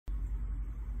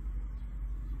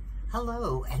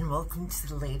Hello, and welcome to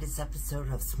the latest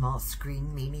episode of Small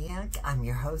Screen Maniac. I'm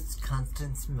your host,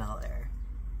 Constance Miller.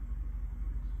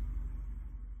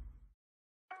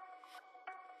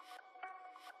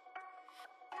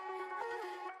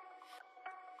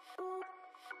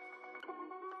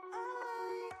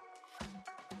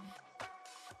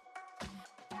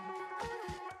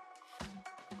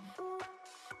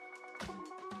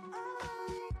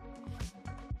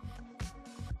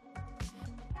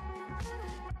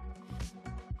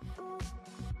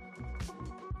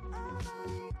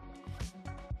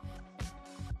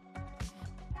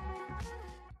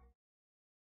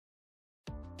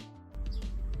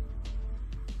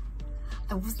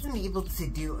 I wasn't able to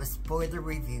do a spoiler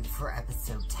review for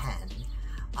episode 10,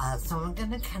 so I'm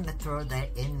going to kind of throw that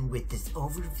in with this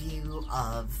overview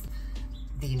of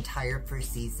the entire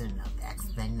first season of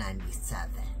X-Men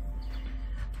 97.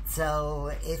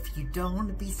 So if you don't want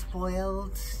to be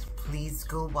spoiled, please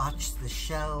go watch the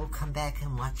show, come back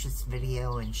and watch this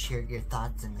video and share your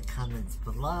thoughts in the comments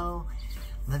below.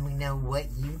 Let me know what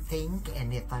you think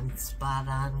and if I'm spot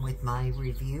on with my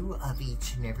review of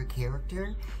each and every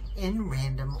character in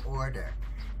random order.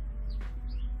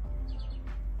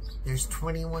 There's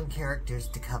 21 characters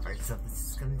to cover, so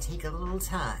this is going to take a little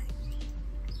time.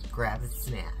 Grab a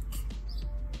snack.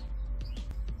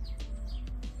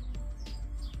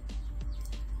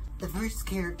 The first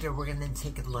character we're going to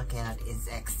take a look at is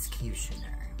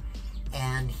Executioner.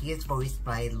 And he is voiced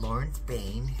by Lawrence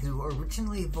Bain, who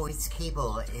originally voiced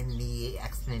Cable in the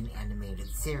X-Men animated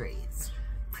series.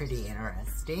 Pretty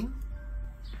interesting.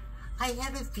 I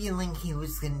had a feeling he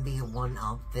was going to be a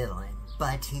one-off villain,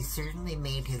 but he certainly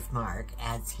made his mark,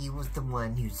 as he was the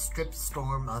one who stripped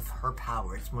Storm of her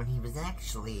powers when he was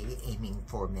actually aiming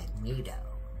for Magneto.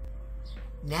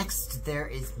 Next, there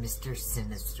is Mr.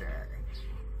 Sinister.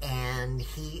 And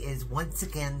he is once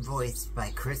again voiced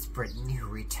by Chris Britton, who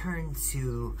returned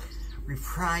to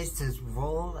reprise his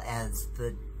role as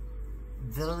the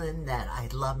villain that I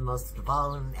love most of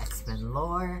all in X-Men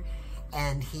lore,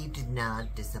 and he did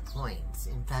not disappoint.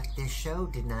 In fact, this show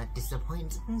did not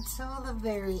disappoint until the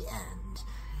very end,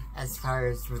 as far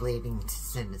as relating to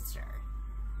Sinister.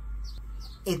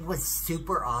 It was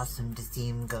super awesome to see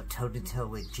him go toe-to-toe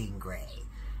with Jean Grey.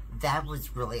 That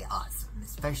was really awesome,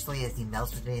 especially as he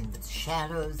melted into the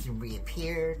shadows and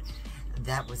reappeared.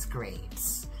 That was great.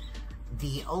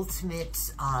 The ultimate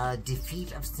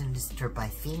defeat of Sinister by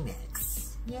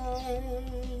Phoenix,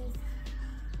 yay,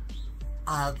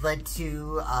 led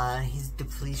to his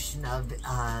depletion of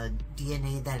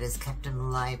DNA that has kept him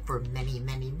alive for many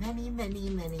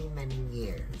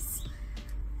years.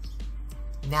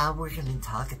 Now we're going to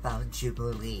talk about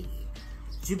Jubilee.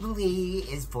 Jubilee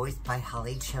is voiced by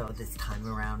Holly Cho this time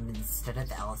around instead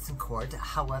of Allison Court.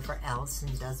 However,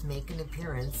 Allison does make an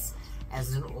appearance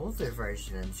as an older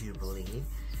version of Jubilee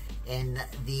in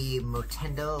the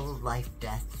Motendo Life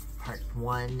Death Part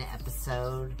 1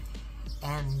 episode.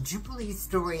 And Jubilee's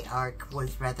story arc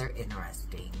was rather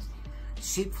interesting.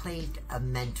 She played a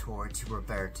mentor to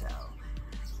Roberto,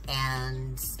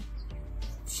 and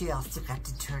she also got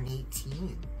to turn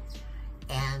 18.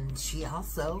 And she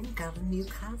also got a new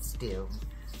costume,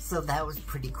 so that was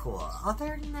pretty cool.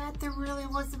 Other than that, there really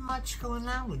wasn't much going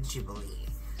on with Jubilee.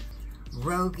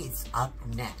 Rogue is up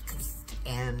next,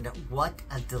 and what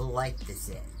a delight this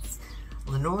is.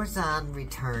 Lenore Zahn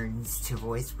returns to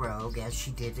voice Rogue as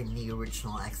she did in the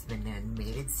original X-Men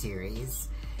animated series,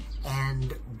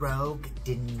 and Rogue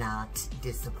did not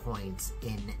disappoint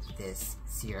in this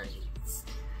series.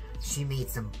 She made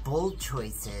some bold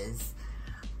choices,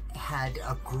 had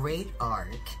a great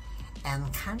arc,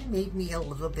 and kind of made me a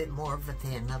little bit more of a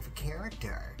fan of a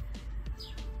character.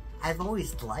 I've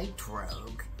always liked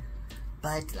Rogue,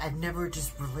 but I've never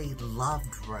just really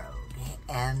loved Rogue,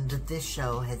 and this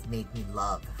show has made me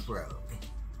love Rogue.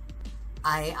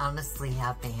 I honestly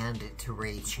have to hand it to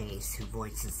Ray Chase, who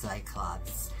voices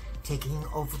Cyclops, taking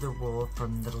over the role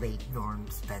from the late Norm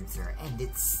Spencer, and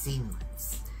it's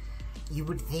seamless. You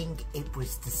would think it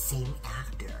was the same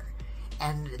actor.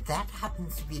 And that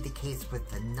happens to be the case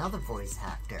with another voice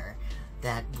actor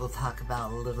that we'll talk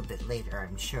about a little bit later,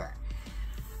 I'm sure.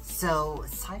 So,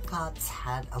 Cyclops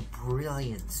had a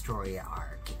brilliant story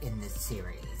arc in this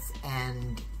series,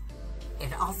 and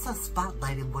it also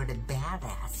spotlighted what a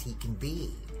badass he can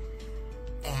be.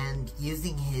 And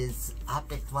using his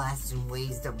optic blast in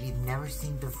ways that we've never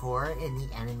seen before in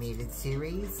the animated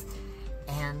series,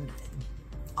 and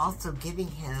also giving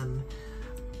him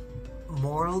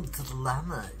moral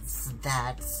dilemmas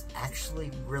that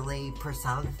actually really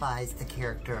personifies the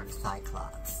character of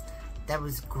Cyclops. That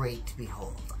was great to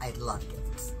behold. I loved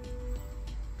it.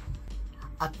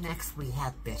 Up next, we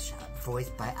have Bishop,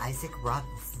 voiced by Isaac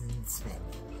Robinson Smith.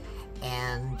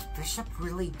 And Bishop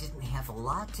really didn't have a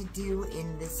lot to do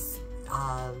in this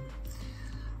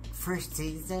first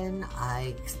season.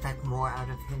 I expect more out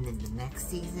of him in the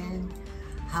next season.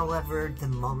 However, the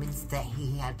moments that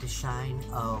he had to shine,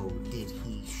 oh, did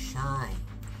he shine.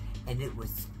 And it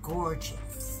was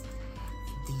gorgeous.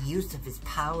 The use of his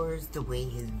powers, the way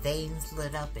his veins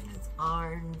lit up in his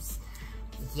arms.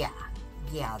 Yeah,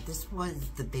 this was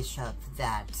the Bishop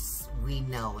that we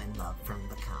know and love from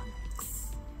the comics.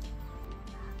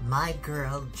 My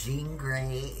girl, Jean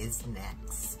Grey, is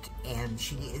next. And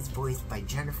she is voiced by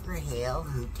Jennifer Hale,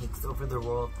 who takes over the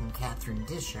role from Catherine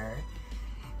Disher.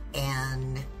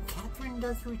 And Catherine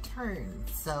does return,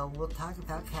 so we'll talk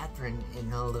about Catherine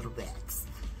in a little bit.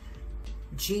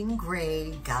 Jean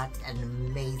Grey got an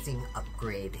amazing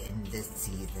upgrade in this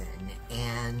season,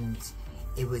 and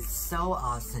it was so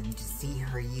awesome to see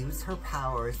her use her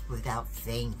powers without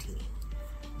fainting.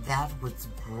 That was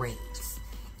great.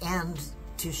 And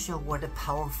to show what a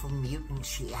powerful mutant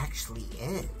she actually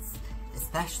is,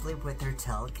 especially with her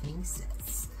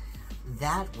telekinesis.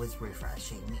 That was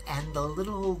refreshing. And the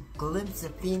little glimpse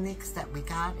of Phoenix that we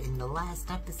got in the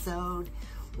last episode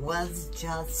was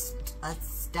just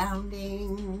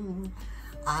astounding.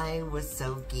 I was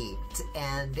so geeked,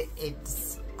 and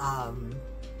it's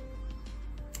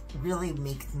really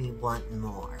makes me want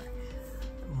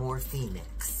more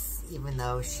Phoenix, even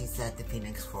though she said the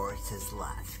Phoenix Force has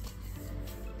left.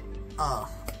 Oh,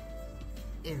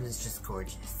 it was just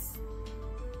gorgeous.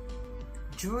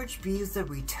 George Buza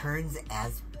returns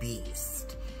as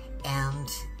Beast, and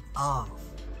oh,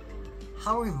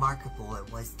 how remarkable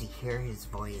it was to hear his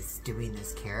voice doing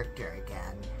this character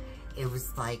again. It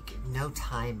was like no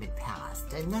time had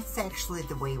passed, and that's actually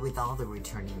the way with all the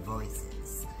returning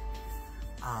voices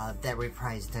that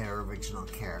reprised their original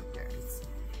characters.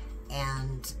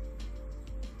 And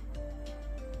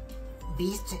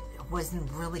Beast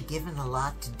wasn't really given a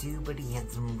lot to do, but he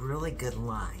had some really good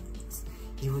lines.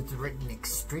 He was written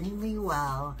extremely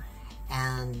well,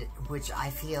 and which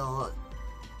I feel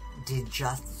did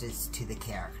justice to the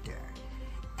character.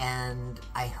 And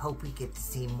I hope we get to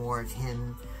see more of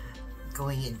him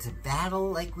going into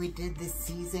battle like we did this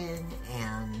season,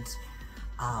 and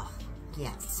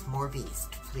yes, more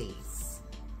Beast, please.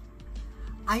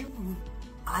 I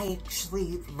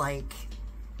actually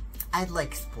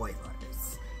like spoilers.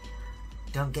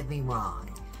 Don't get me wrong.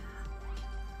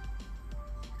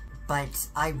 But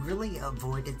I really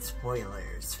avoided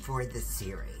spoilers for this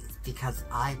series because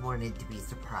I wanted to be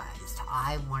surprised.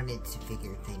 I wanted to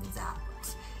figure things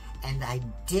out. And I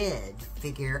did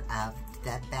figure out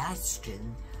that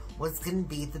Bastion was going to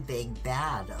be the big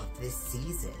bad of this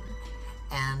season.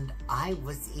 And I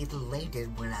was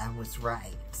elated when I was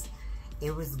right.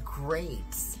 It was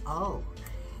great. Oh,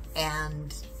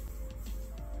 and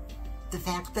the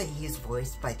fact that he's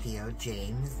voiced by Theo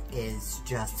James is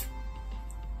just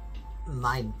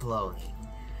mind-blowing.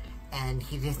 And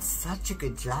he did such a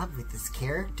good job with this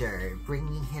character,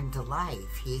 bringing him to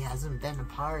life. He hasn't been a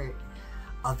part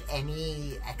of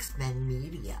any X-Men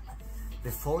media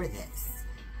before this.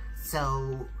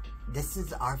 So this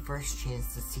is our first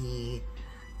chance to see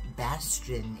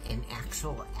Bastion in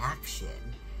actual action,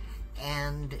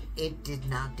 and it did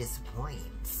not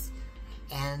disappoint.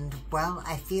 And while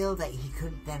I feel that he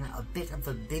could have been a bit of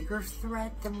a bigger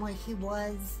threat than what he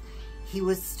was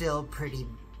still pretty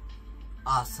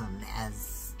awesome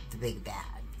as the big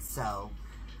bad. So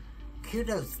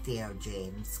kudos, Theo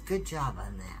James. Good job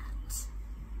on that.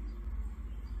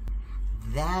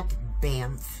 That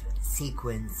Banff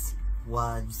sequence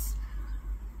was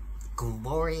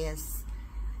glorious.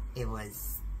 It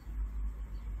was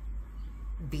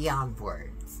beyond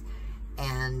words.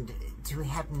 And to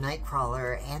have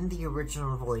Nightcrawler and the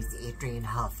original voice, Adrian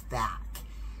Huff, back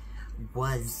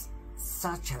was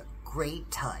such a great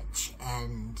touch.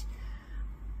 And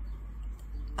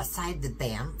aside the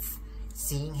Banff,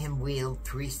 seeing him wield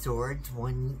 3 swords,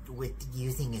 one with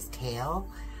using his tail,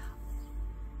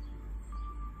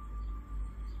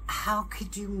 how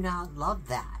could you not love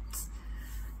that?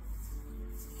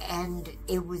 And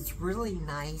it was really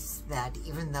nice that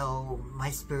even though my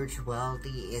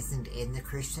spirituality isn't in the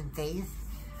Christian faith,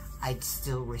 I'd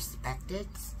still respect it.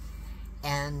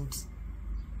 And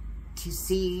to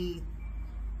see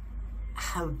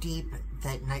how deep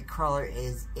that Nightcrawler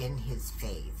is in his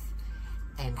faith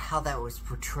and how that was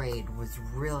portrayed was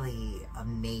really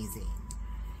amazing.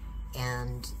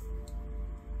 And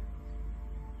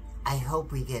I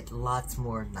hope we get lots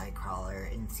more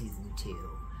Nightcrawler in season 2.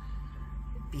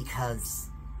 Because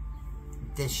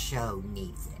this show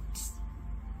needs it.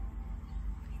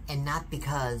 And not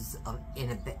because of,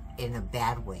 in a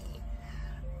bad way.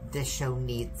 This show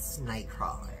needs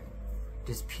Nightcrawler.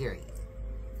 Just period.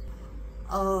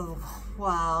 Oh,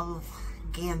 wow.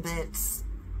 Gambit.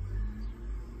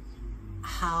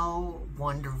 How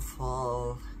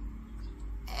wonderful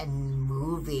and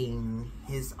moving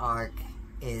his arc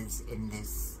is in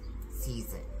this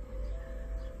season.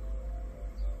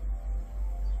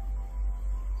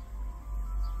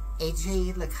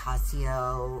 AJ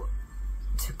Locascio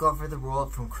took over the role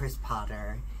from Chris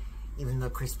Potter, even though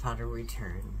Chris Potter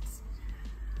returns.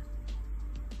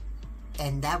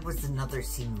 And that was another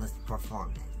seamless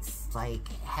performance. Like,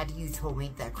 had you told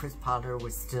me that Chris Potter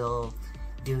was still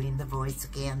doing the voice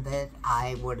of Gambit,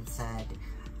 I would have said,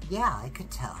 yeah, I could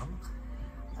tell.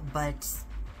 But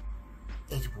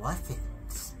it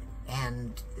wasn't.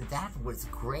 And that was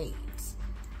great.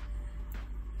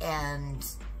 And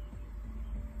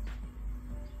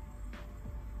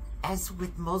as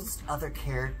with most other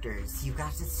characters, you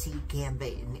got to see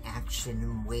Gambit in action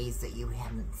in ways that you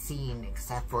haven't seen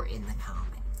except for in the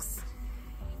comics.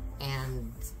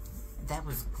 And that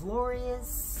was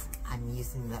glorious. I'm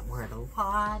using that word a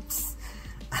lot.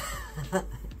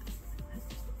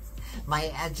 My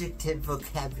adjective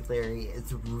vocabulary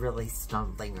is really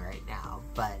stumbling right now,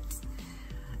 but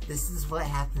this is what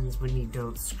happens when you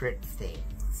don't script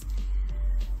things.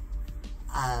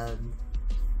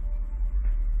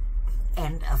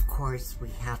 And of course, we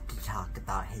have to talk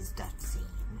about his death scene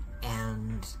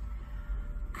and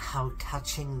how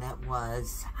touching that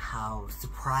was, how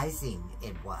surprising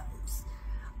it was.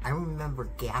 I remember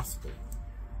gasping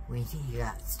when he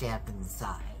got stabbed in the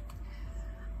side.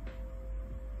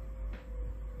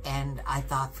 And I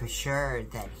thought for sure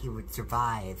that he would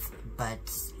survive,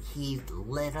 but he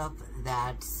lit up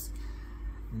that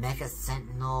Mega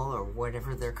Sentinel, or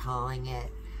whatever they're calling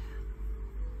it,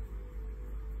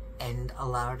 and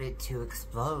allowed it to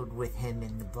explode with him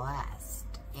in the blast.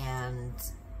 And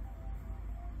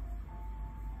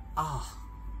oh,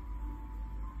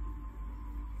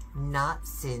 not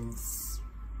since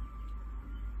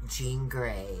Jean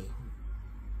Grey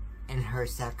and her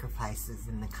sacrifices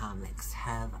in the comics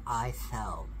have I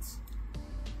felt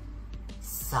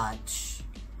such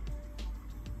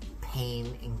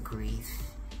pain and grief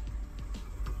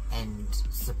and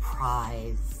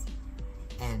surprise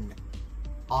and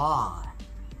awe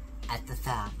at the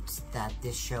fact that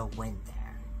this show went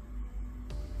there.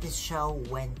 This show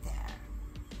went there.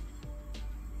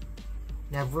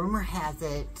 Now, rumor has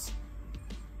it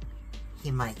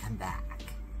he might come back,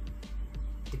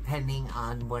 depending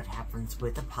on what happens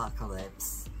with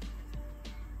Apocalypse.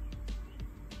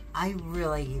 I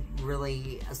really,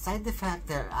 aside the fact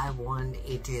that I want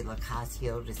AJ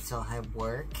Locascio to still have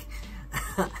work,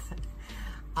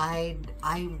 I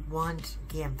want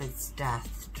Gambit's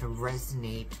death to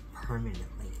resonate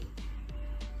permanently.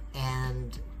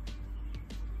 And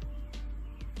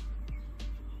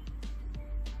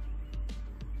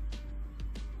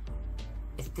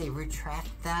if they retract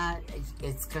that,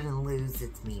 it's gonna lose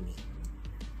its meaning.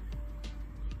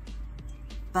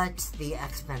 But the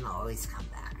X-Men always come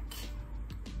back.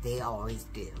 They always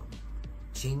do.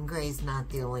 Jean Grey's not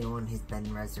the only one who's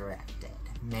been resurrected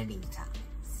many times,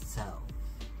 so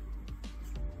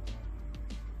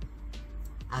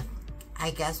I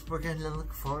guess we're gonna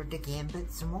look forward to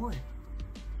Gambit some more.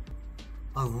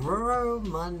 Aurora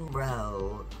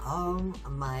Monroe. Oh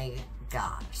my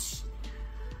gosh.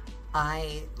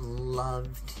 I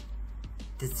loved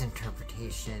this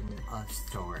interpretation of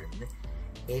Storm.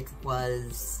 It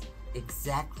was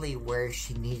exactly where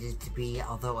she needed to be,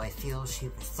 although I feel she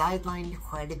was sidelined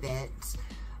quite a bit,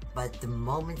 but the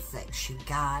moments that she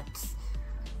got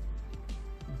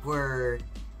were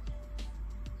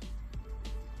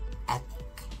epic.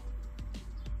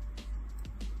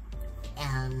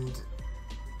 And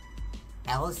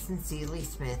Alison Seeley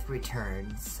Smith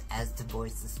returns as the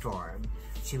voice of Storm.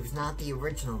 She was not the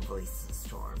original voice of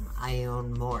Storm.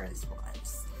 Ione Morris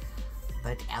was.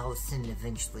 But Alison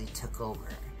eventually took over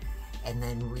and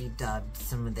then redubbed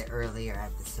some of the earlier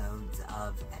episodes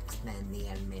of X-Men, the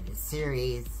animated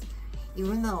series.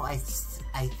 Even though I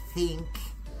think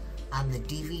on the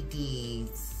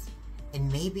DVDs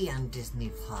and maybe on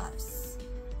Disney Plus,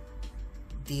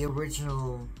 the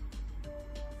original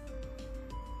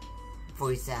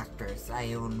voice actress,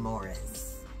 Ione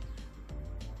Morris,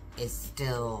 is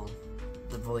still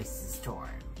the voice of Storm.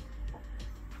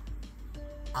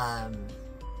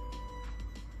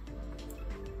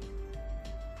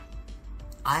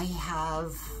 I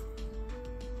have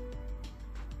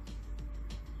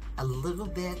a little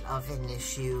bit of an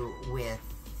issue with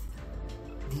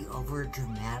the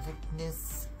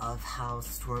over-dramaticness of how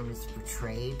Storm is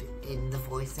portrayed in the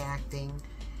voice acting,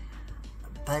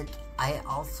 but I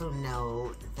also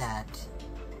know that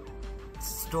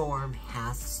Storm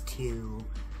has to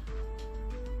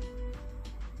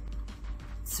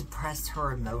suppress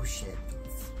her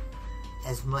emotions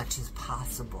as much as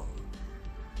possible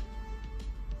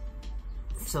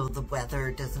so the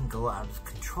weather doesn't go out of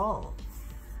control.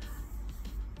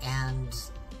 And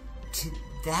to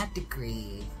that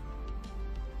degree,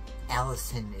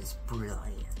 Allison is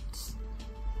brilliant.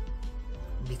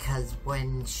 Because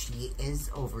when she is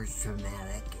over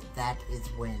dramatic, that is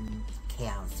when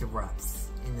chaos erupts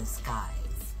in the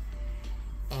skies.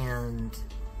 And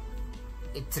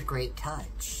it's a great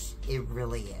touch. It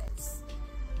really is.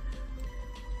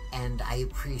 And I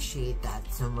appreciate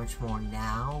that so much more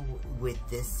now with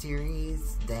this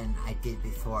series than I did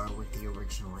before with the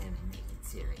original animated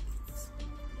series.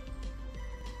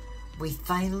 We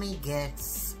finally get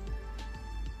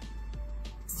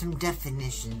some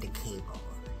definition to Cable.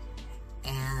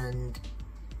 And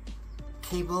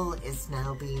Cable is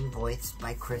now being voiced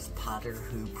by Chris Potter,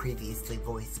 who previously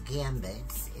voiced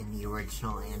Gambit in the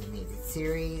original animated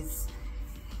series.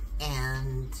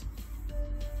 And,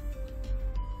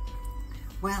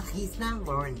 well, he's not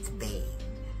Lawrence Bane.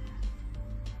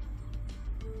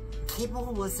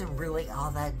 Cable wasn't really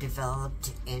all that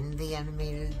developed in the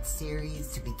animated series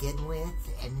to begin with,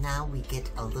 and now we get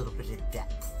a little bit of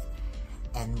depth.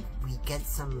 And we get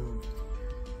some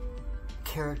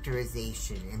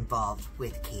characterization involved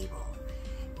with Cable.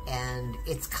 And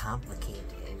it's complicated.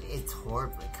 It's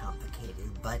horribly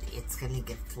complicated, but it's going to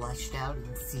get fleshed out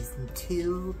in season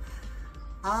 2.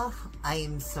 I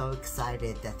am so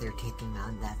excited that they're taking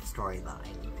on that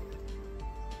storyline.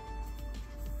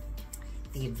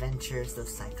 The Adventures of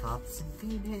Cyclops and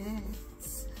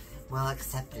Phoenix. Well,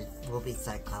 except it will be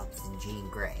Cyclops and Jean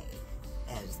Grey.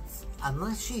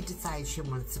 Unless she decides she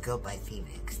wants to go by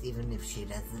Phoenix, even if she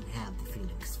doesn't have the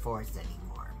Phoenix Force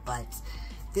anymore. But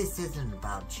this isn't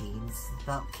about Jean, it's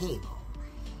about Cable.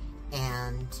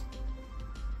 And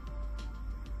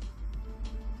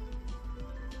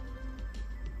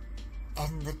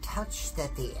the touch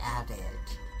that they added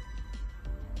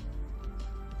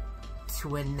to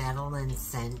when Madeline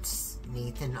sent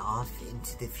Nathan off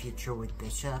into the future with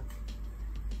Bishop,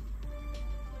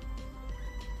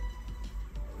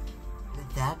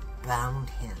 that bound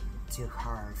him to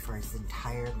her for his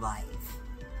entire life.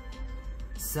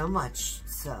 So much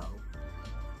so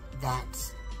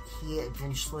that he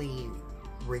eventually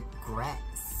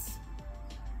regrets.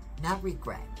 Not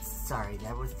regrets, sorry,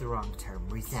 that was the wrong term,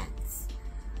 resents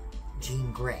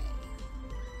Jean Grey.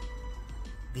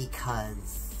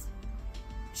 Because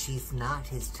she's not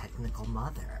his technical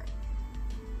mother.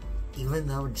 Even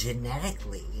though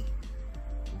genetically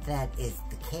that is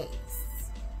the case.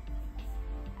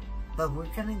 But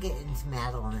we're gonna get into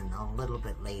Madeline a little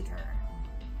bit later.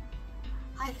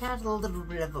 I had a little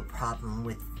bit of a problem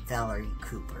with Valerie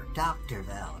Cooper, Dr.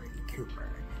 Valerie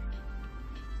Cooper.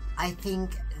 I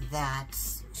think that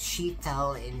she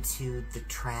fell into the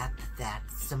trap that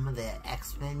some of the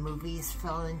X-Men movies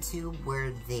fell into,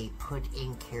 where they put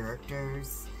in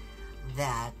characters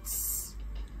that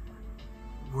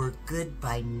were good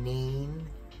by name.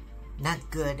 Not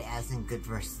good as in good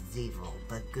versus evil,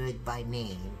 but good by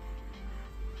name.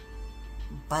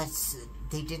 But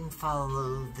they didn't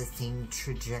follow the same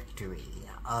trajectory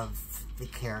of the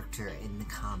character in the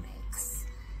comics.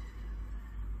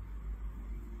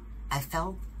 I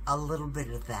felt a little bit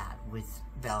of that with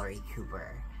Valerie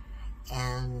Cooper.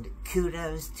 And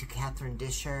kudos to Catherine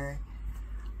Disher,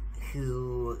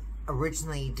 who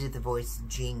originally did the voice of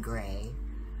Jean Grey.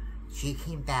 She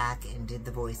came back and did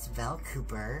the voice of Val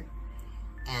Cooper,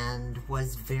 and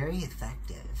was very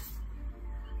effective.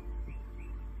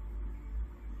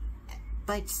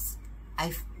 But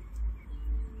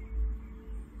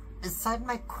aside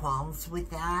my qualms with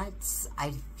that,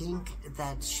 I think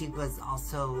that she was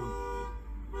also,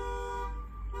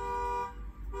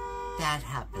 that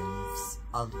happens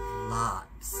a lot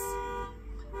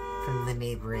from the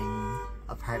neighboring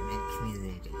apartment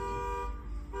community.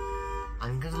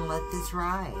 I'm gonna let this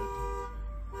ride,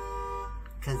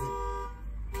 because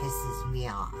it pisses me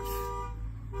off.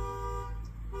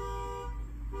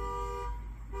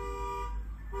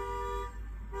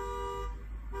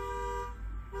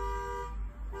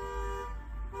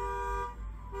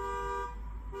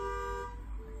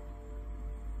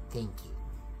 Thank you.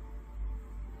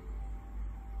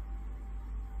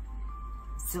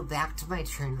 So back to my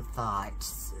train of thought.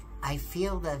 I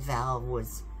feel that Val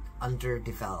was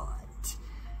underdeveloped.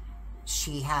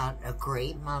 She had a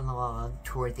great monologue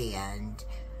toward the end,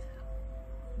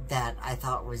 that I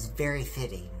thought was very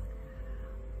fitting.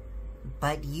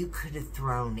 But you could have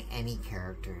thrown any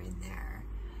character in there.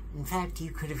 In fact,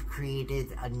 you could have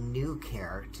created a new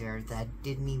character that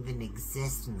didn't even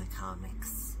exist in the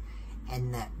comics,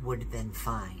 and that would have been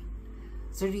fine.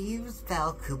 So to use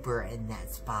Val Cooper in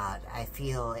that spot, I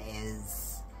feel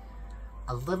is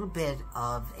a little bit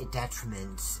of a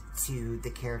detriment to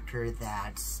the character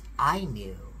that I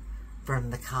knew from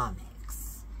the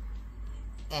comics.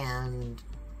 And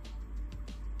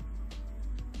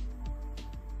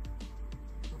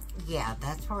yeah,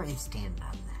 that's where I stand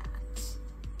on that.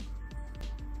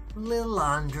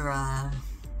 Lilandra,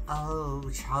 oh,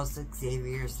 Charles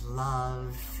Xavier's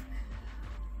love.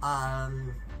 I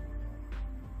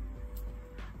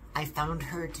found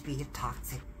her to be a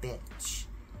toxic bitch.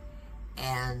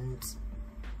 And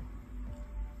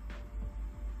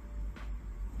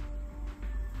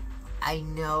I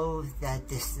know that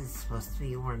this is supposed to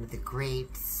be one of the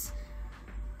great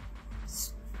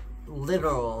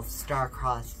literal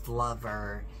star-crossed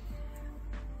lover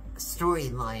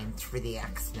storylines for the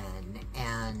X-Men,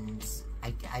 and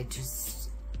I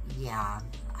just, yeah,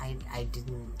 I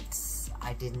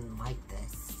didn't like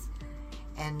this.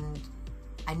 And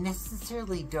I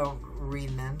necessarily don't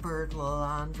remember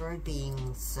Lilandra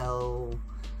being so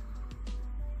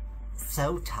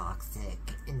toxic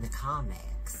in the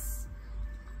comics.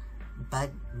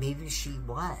 But maybe she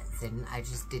was, and I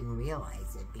just didn't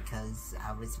realize it because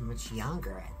I was much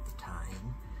younger at the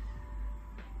time.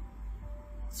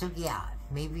 So yeah,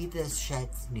 maybe this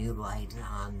sheds new light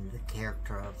on the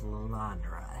character of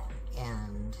Lilandra,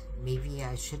 and maybe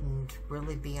I shouldn't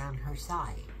really be on her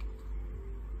side.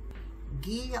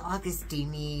 Guy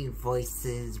Augustini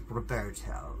voices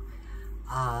Roberto,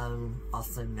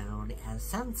 also known as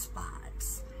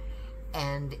Sunspots,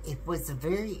 and it was a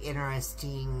very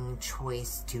interesting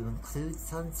choice to include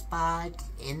Sunspot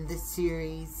in the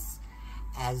series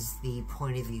as the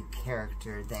point of view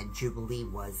character that Jubilee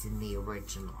was in the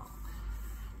original.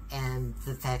 And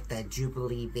the fact that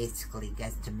Jubilee basically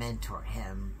gets to mentor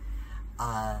him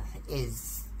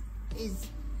is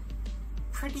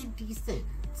pretty decent.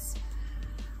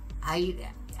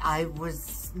 I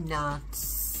was not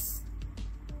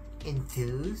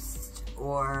enthused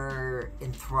or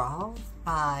enthralled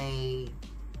by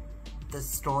the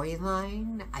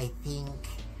storyline. I think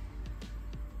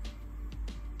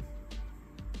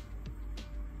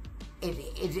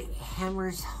it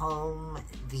hammers home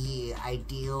the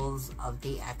ideals of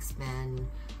the X-Men,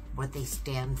 what they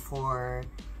stand for,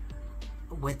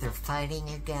 what they're fighting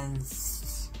against.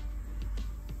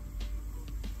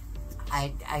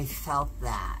 I felt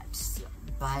that,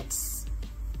 but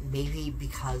maybe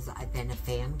because I've been a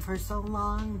fan for so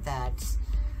long that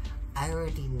I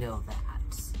already know that.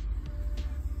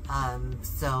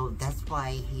 So that's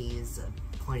why he's a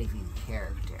point of view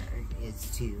character,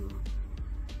 is to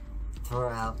throw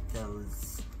out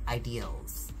those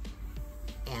ideals.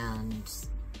 And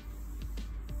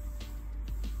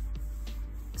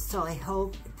so I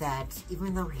hope that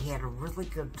even though he had a really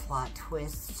good plot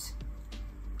twist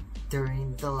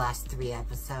during the last 3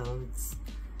 episodes,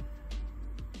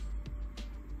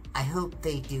 I hope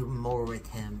they do more with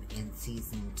him in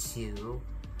season 2,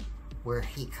 where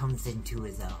he comes into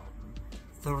his own.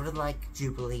 Sort of like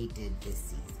Jubilee did this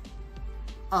season.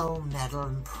 Oh,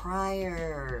 Madeline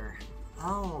Pryor.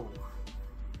 Oh.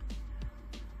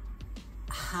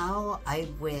 How I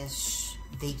wish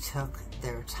they took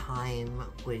their time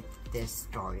with this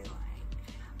storyline.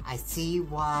 I see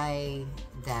why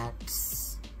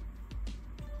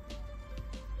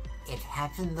it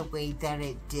happened the way that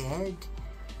it did,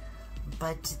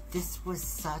 but this was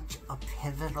such a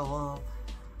pivotal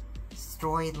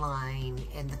storyline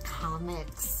in the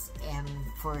comics, and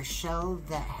for a show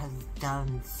that has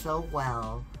done so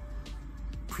well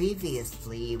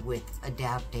previously with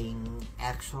adapting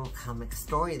actual comic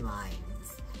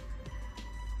storylines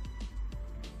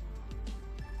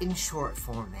in short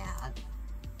format,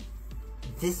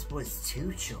 this was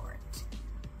too short.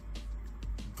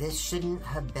 This shouldn't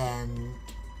have been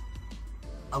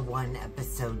a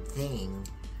 1-episode thing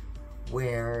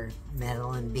where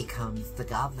Madeline becomes the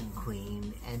Goblin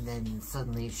Queen and then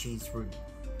suddenly she's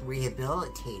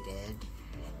rehabilitated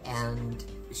and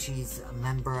she's a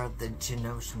member of the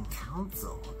Genosian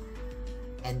Council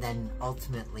and then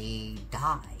ultimately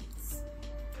dies.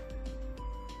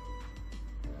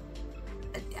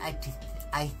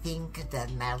 I think that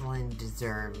Madeline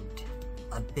deserved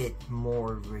a bit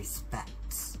more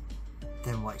respect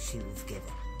than what she was given.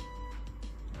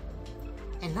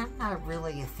 And I'm not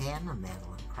really a fan of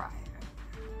Madeline Pryor.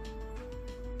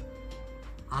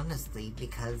 Honestly,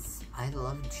 because I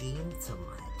love Jean so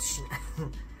much.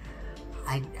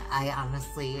 I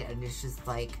honestly, and it's just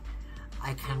like,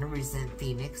 I kind of resent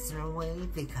Phoenix in a way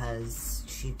because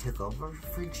she took over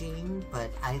for Jean,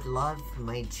 but I love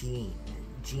my Jean.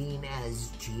 Jean as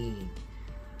Jean.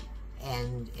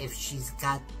 And if she's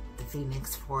got the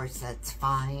Phoenix Force, that's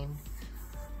fine.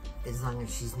 As long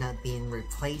as she's not being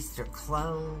replaced or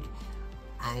cloned,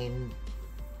 I'm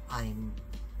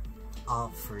all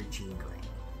for Jean Grey.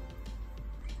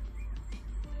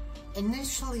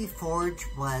 Initially, Forge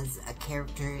was a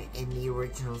character in the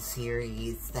original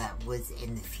series that was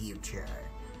in the future,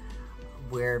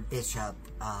 where Bishop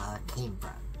came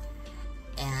from.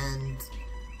 And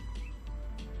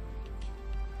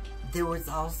there was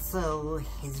also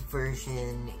his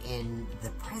version in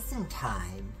the present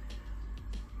time,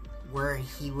 where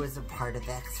he was a part of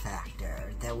X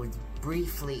Factor that was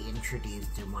briefly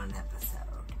introduced in one episode.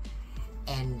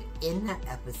 And in that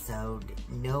episode,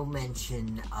 no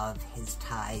mention of his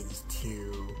ties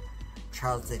to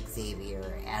Charles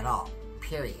Xavier at all,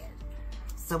 period.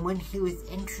 So when he was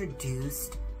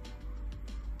introduced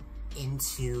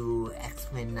into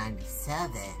X-Men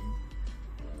 97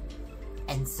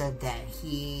 and said that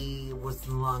he was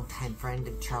a longtime friend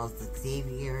of Charles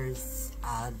Xavier's,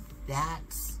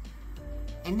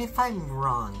 and if I'm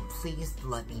wrong, please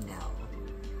let me know.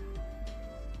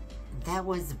 That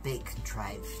was a bit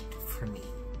contrived for me.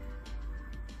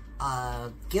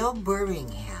 Gil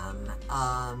Birmingham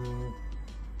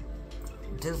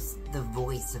does the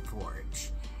voice of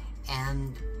Forge,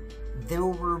 and there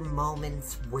were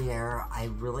moments where I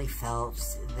really felt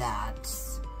that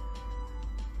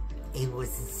it was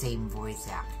the same voice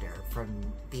actor from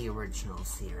the original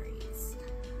series,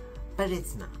 but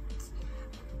it's not.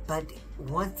 But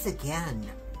once again,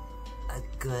 a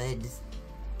good,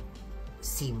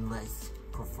 seamless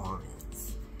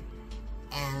performance.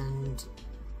 And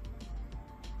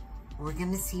we're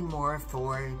gonna see more of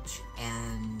Forge,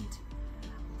 and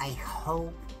I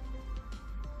hope,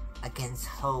 against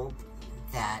hope,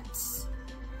 that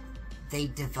they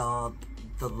develop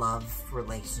the love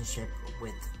relationship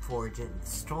with Forge and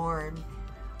Storm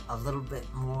a little bit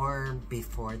more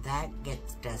before that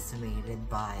gets decimated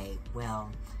by,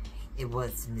 well, it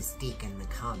was Mystique in the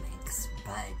comics,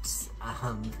 but,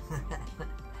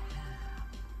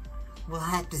 we'll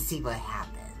have to see what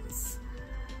happens.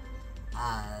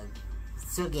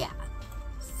 So yeah.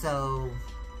 So,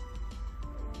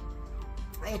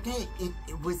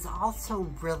 it was also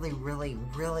really, really,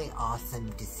 really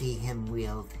awesome to see him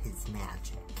wield his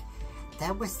magic.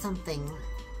 That was something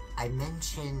I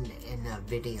mentioned in a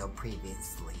video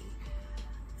previously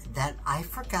that I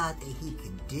forgot that he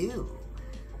could do.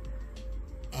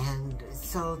 And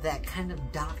so that kind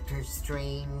of Doctor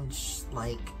Strange,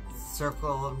 like,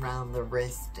 circle around the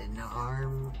wrist and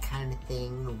arm kind of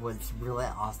thing was really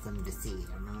awesome to see.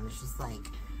 And I was just like,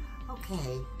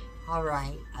 okay,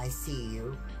 alright, I see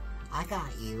you. I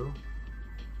got you.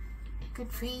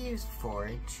 Good for you,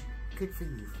 Forge. Good for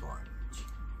you, Forge.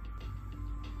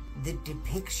 The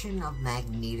depiction of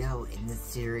Magneto in the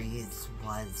series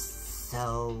was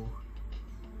so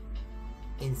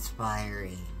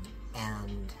inspiring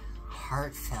and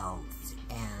heartfelt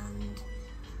and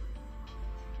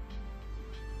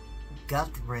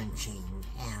gut-wrenching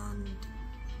and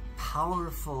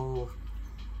powerful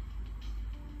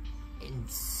in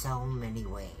so many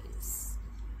ways.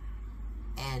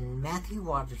 And Matthew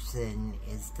Watterson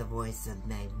is the voice of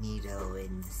Magneto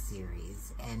in the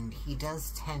series, and he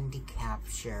does tend to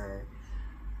capture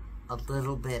a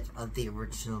little bit of the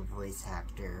original voice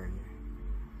actor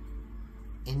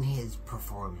in his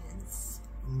performance.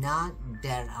 Not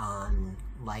dead on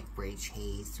like Ray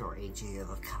Chase or AJ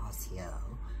Ocasio.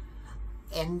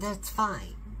 And that's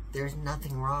fine. There's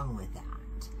nothing wrong with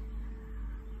that.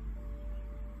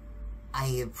 I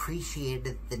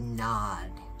appreciated the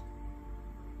nod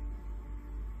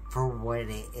for what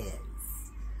it is.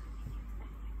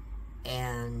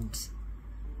 And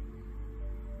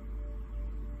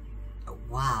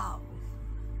wow.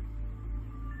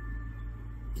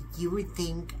 You would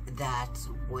think that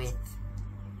with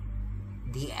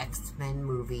the X-Men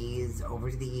movies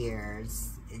over the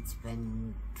years, it's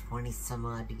been 20 some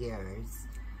odd years,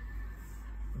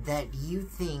 that you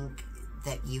think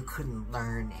that you couldn't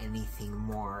learn anything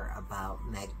more about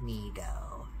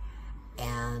Magneto.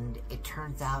 And it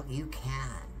turns out you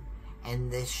can. And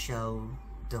this show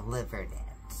delivered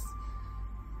it.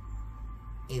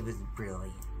 It was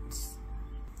brilliant.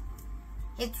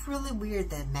 It's really weird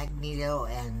that Magneto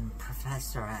and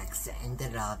Professor X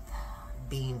ended up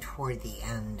being toward the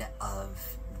end of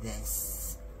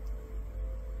this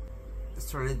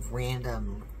sort of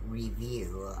random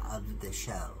review of the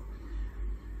show.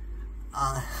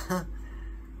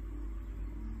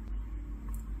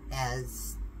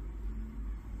 as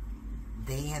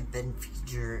they have been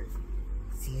feature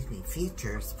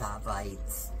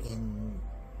spotlights in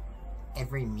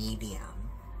every medium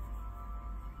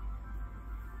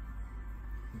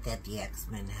that the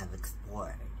X-Men have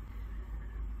explored.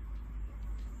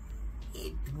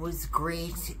 It was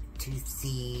great to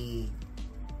see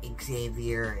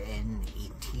Xavier in a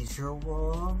teacher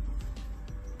role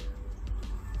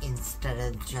instead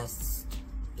of just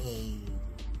a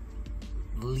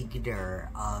leader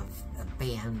of a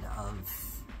band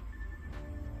of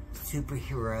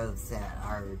superheroes that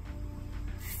are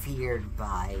feared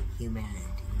by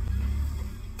humanity.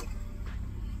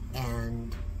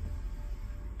 And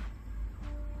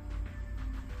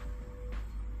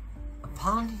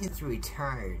upon his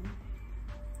return,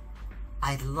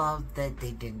 I love that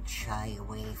they didn't shy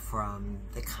away from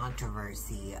the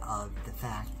controversy of the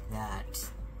fact that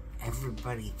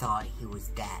everybody thought he was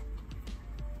dead.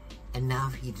 And now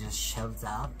he just shows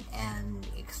up and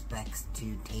expects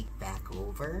to take back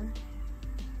over.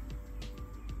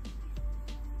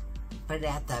 But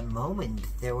at that moment,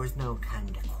 there was no time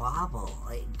to quabble.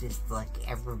 It just like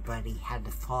everybody had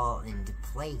to fall into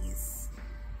place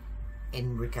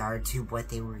in regard to what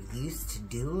they were used to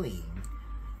doing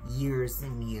years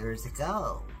and years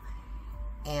ago.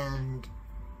 And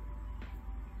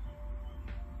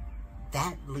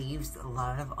that leaves a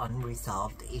lot of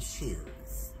unresolved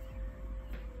issues.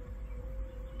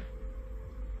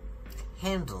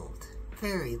 Handled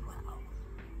very well.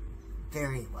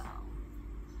 Very well.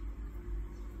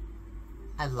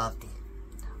 I loved it.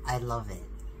 I love it.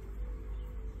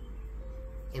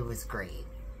 It was great.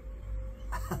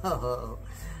 Oh,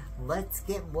 let's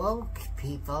get woke,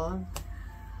 people.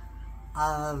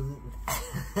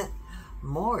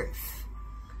 Morph.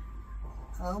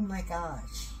 Oh my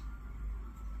gosh.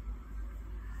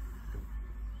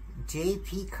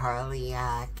 J.P.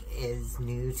 Carliak is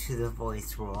new to the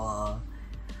voice role,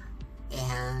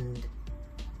 and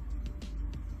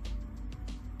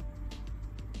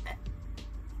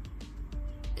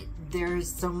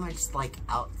there's so much like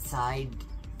outside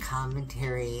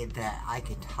commentary that I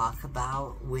could talk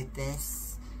about with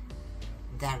this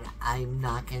that I'm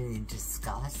not going to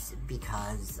discuss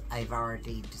because I've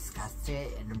already discussed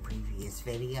it in a previous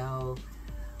video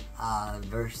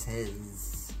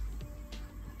versus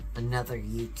another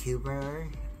YouTuber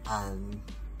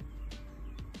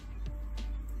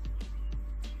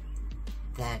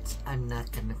that I'm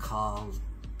not going to call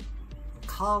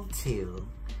to,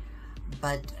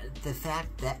 but the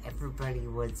fact that everybody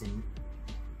was in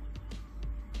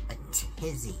a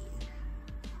tizzy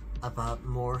about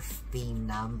Morph being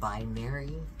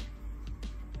non-binary,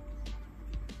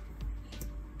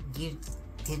 you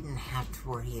didn't have to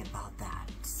worry about that.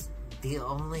 The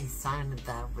only sign of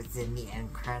that was in the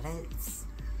end credits,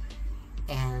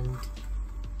 and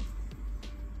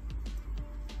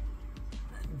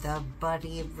the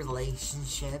buddy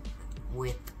relationship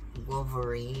with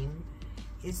Wolverine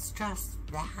is just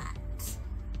that.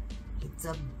 It's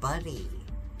a buddy.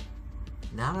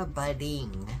 Not a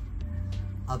budding.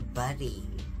 A buddy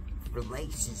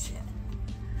relationship.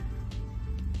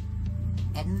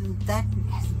 And that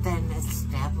has been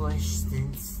established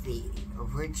since the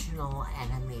original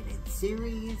animated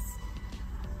series.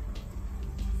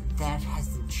 That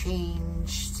hasn't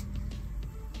changed.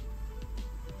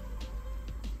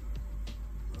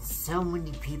 So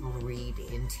many people read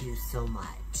into so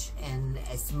much, and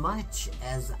as much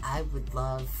as I would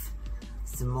love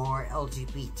some more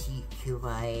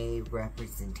LGBTQIA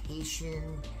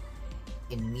representation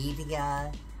in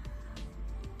media,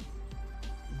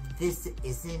 this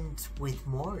isn't with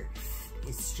Morph.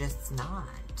 It's just not.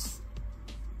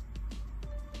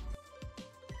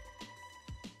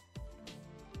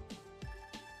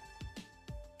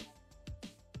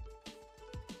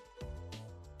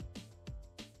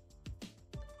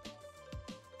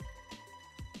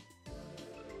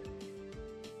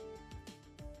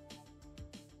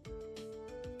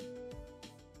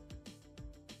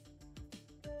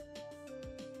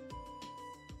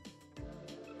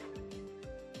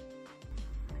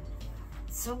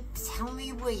 So tell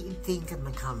me what you think in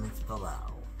the comments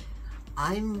below.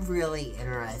 I'm really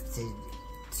interested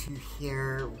to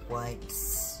hear what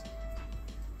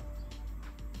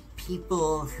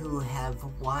people who have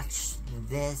watched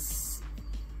this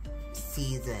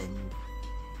season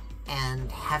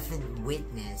and haven't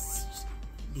witnessed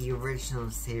the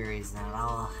original series that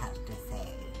all have to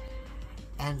say.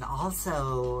 And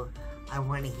also, I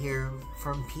want to hear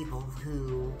from people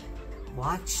who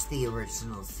watched the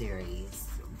original series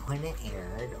when it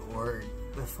aired or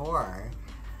before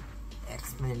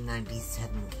X-Men 97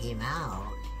 came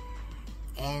out,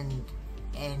 and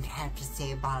and have to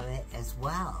say about it as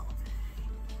well.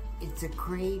 It's a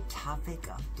great topic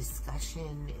of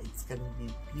discussion. It's going to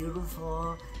be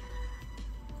beautiful.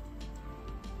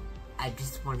 I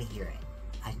just want to hear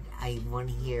it. I want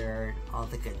to hear all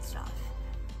the good stuff.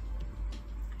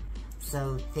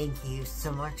 So thank you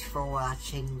so much for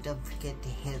watching. Don't forget to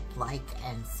hit like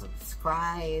and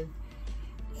subscribe.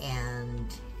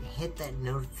 And hit that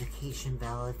notification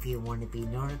bell if you want to be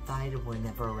notified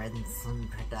whenever Red and Slim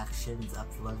Productions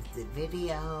uploads the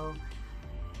video.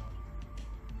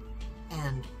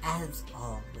 And as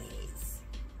always,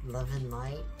 love and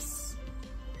light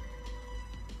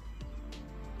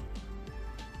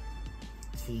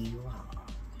to you all.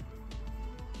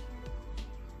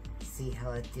 See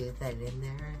how I do that in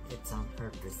there? It's on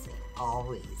purpose. It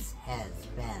always has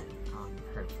been on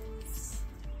purpose.